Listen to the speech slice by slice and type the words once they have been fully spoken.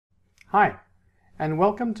Hi, and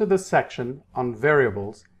welcome to this section on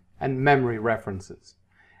variables and memory references.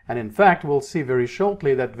 And in fact, we'll see very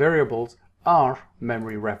shortly that variables are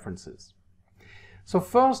memory references. So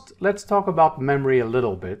first, let's talk about memory a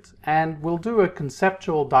little bit, and we'll do a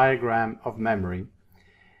conceptual diagram of memory.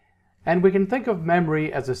 And we can think of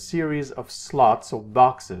memory as a series of slots or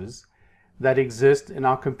boxes that exist in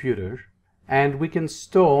our computer, and we can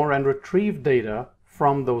store and retrieve data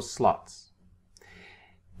from those slots.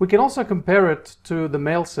 We can also compare it to the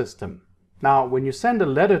mail system. Now, when you send a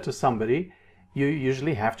letter to somebody, you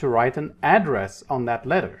usually have to write an address on that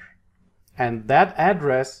letter. And that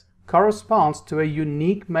address corresponds to a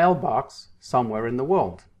unique mailbox somewhere in the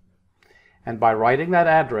world. And by writing that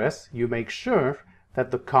address, you make sure that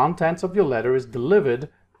the contents of your letter is delivered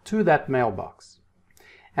to that mailbox.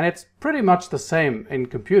 And it's pretty much the same in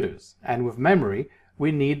computers. And with memory,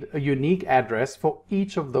 we need a unique address for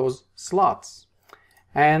each of those slots.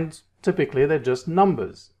 And typically they're just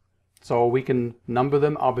numbers. So we can number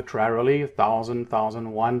them arbitrarily, 1000,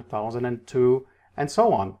 1001, 1002, and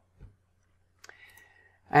so on.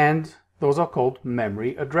 And those are called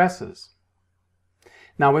memory addresses.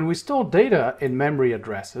 Now, when we store data in memory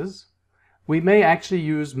addresses, we may actually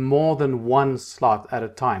use more than one slot at a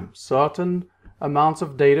time. Certain amounts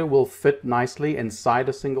of data will fit nicely inside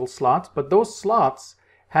a single slot, but those slots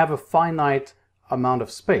have a finite amount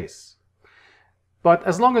of space. But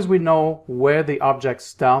as long as we know where the object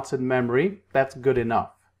starts in memory, that's good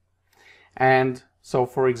enough. And so,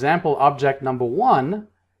 for example, object number 1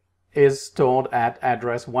 is stored at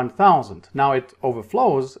address 1000. Now it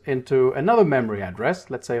overflows into another memory address,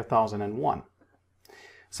 let's say 1001.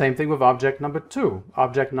 Same thing with object number 2.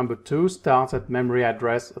 Object number 2 starts at memory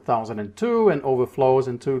address 1002 and overflows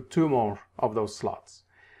into two more of those slots.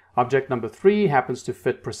 Object number 3 happens to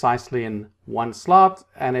fit precisely in one slot,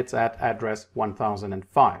 and it's at address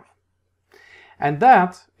 1005. And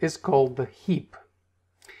that is called the heap.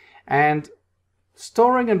 And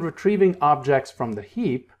storing and retrieving objects from the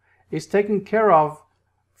heap is taken care of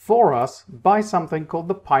for us by something called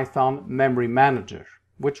the Python Memory Manager,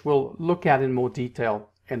 which we'll look at in more detail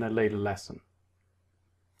in a later lesson.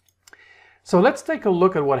 So let's take a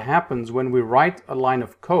look at what happens when we write a line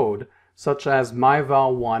of code such as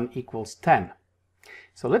myval1 equals 10.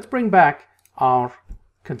 So let's bring back our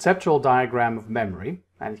conceptual diagram of memory,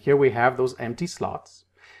 and here we have those empty slots.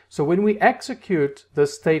 So when we execute the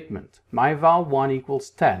statement myval1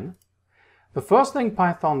 equals 10, the first thing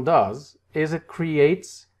Python does is it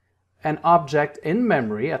creates an object in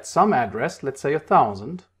memory at some address, let's say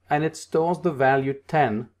 1000, and it stores the value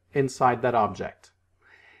 10 inside that object.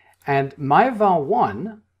 And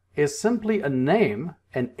myval1 is simply a name,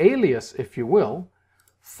 an alias if you will,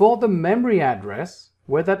 for the memory address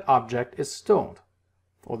where that object is stored,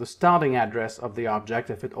 or the starting address of the object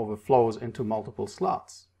if it overflows into multiple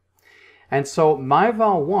slots. And so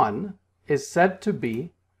myval1 is said to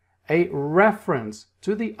be a reference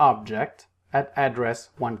to the object at address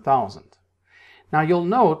 1000. Now you'll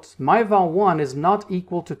note myval1 is not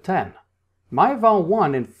equal to 10.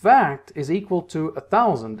 myval1 in fact is equal to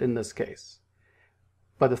 1000 in this case.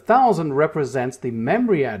 But 1000 represents the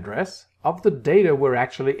memory address of the data we're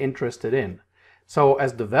actually interested in. So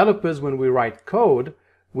as developers, when we write code,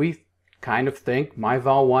 we kind of think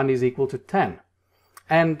myval1 is equal to 10.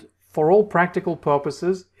 And for all practical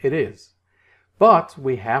purposes, it is. But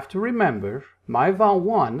we have to remember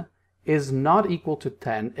myval1 is not equal to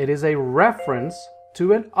 10. It is a reference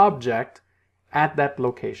to an object at that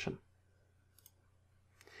location.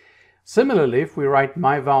 Similarly, if we write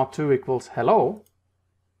myval2 equals hello,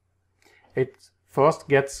 it first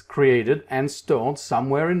gets created and stored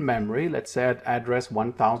somewhere in memory, let's say at address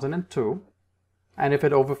 1002. And if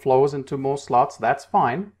it overflows into more slots, that's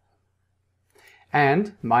fine.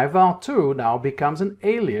 And myval2 now becomes an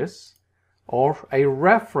alias or a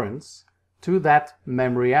reference to that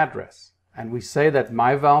memory address. And we say that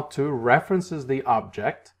myval2 references the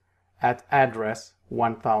object at address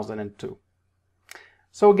 1002.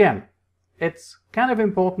 So again, it's kind of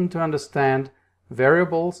important to understand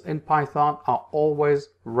variables in Python are always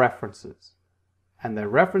references, and they're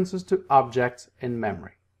references to objects in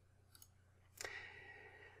memory.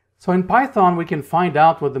 So in Python, we can find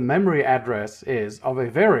out what the memory address is of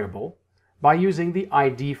a variable by using the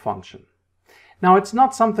id function. Now, it's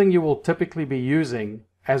not something you will typically be using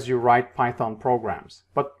as you write Python programs,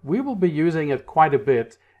 but we will be using it quite a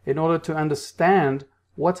bit in order to understand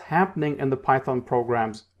what's happening in the Python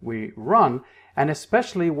programs we run, and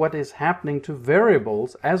especially what is happening to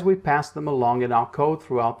variables as we pass them along in our code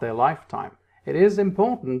throughout their lifetime. It is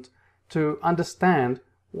important to understand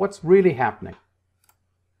what's really happening.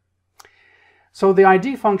 So the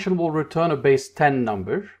ID function will return a base 10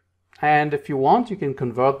 number, and if you want, you can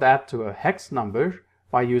convert that to a hex number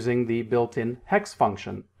by using the built-in hex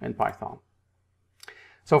function in Python.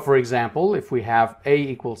 So for example, if we have a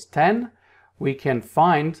equals 10, we can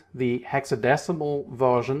find the hexadecimal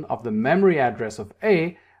version of the memory address of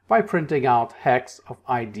a by printing out hex of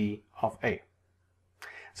ID of a.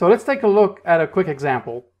 So let's take a look at a quick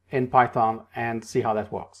example in Python and see how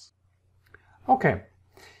that works. Okay,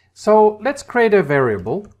 so let's create a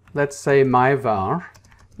variable. Let's say myvar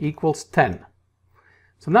equals 10.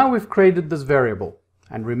 So now we've created this variable.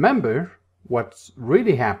 And remember, what's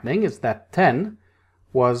really happening is that 10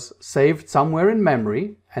 was saved somewhere in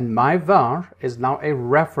memory, and myvar is now a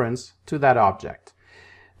reference to that object.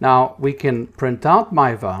 Now we can print out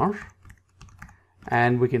myvar,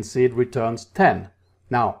 and we can see it returns 10.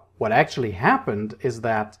 Now, what actually happened is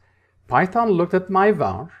that Python looked at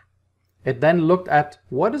myvar, it then looked at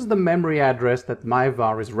what is the memory address that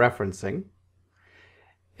myvar is referencing.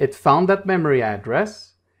 It found that memory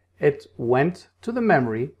address, it went to the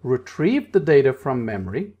memory, retrieved the data from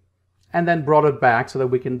memory, and then brought it back so that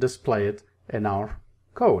we can display it in our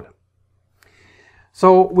code.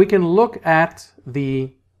 So we can look at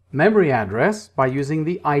the memory address by using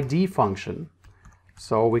the ID function.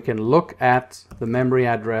 So we can look at the memory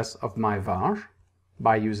address of myvar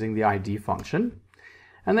by using the ID function.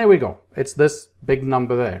 And there we go. It's this big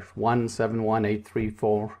number there,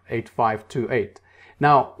 17183488528.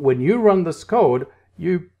 Now, when you run this code,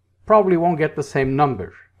 you probably won't get the same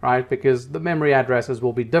number, right? Because the memory addresses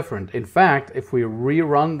will be different. In fact, if we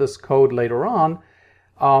rerun this code later on,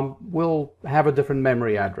 we'll have a different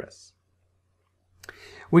memory address.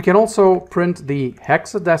 We can also print the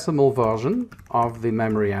hexadecimal version of the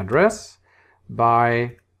memory address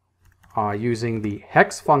by using the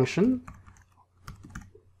hex function,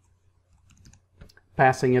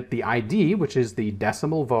 passing it the ID, which is the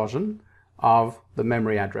decimal version of the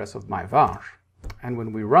memory address of myvar. And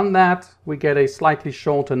when we run that, we get a slightly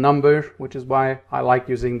shorter number, which is why I like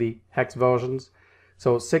using the hex versions.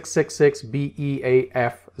 So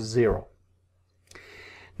 666BEAF0.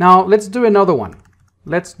 Now let's do another one.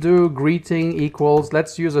 Let's do greeting equals,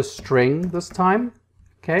 let's use a string this time.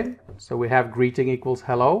 Okay, so we have greeting equals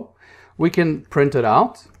hello. We can print it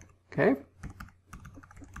out. Okay,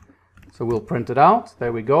 so we'll print it out.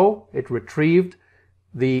 There we go. It retrieved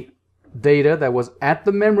the data that was at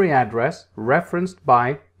the memory address referenced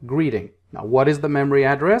by greeting. Now, what is the memory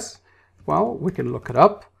address? Well, we can look it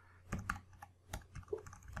up.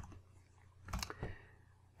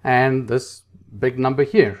 And this big number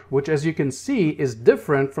here, which as you can see is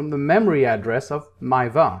different from the memory address of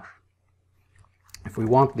myvar. If we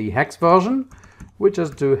want the hex version, we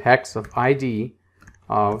just do hex of ID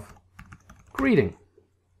of greeting.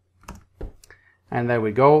 And there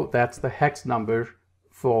we go. That's the hex number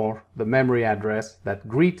for the memory address that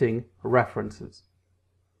greeting references.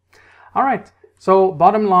 All right, so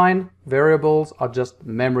bottom line, variables are just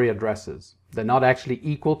memory addresses. They're not actually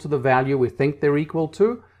equal to the value we think they're equal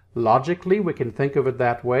to. Logically, we can think of it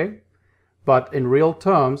that way, but in real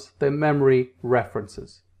terms, they're memory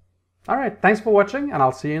references. All right, thanks for watching, and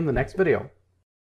I'll see you in the next video.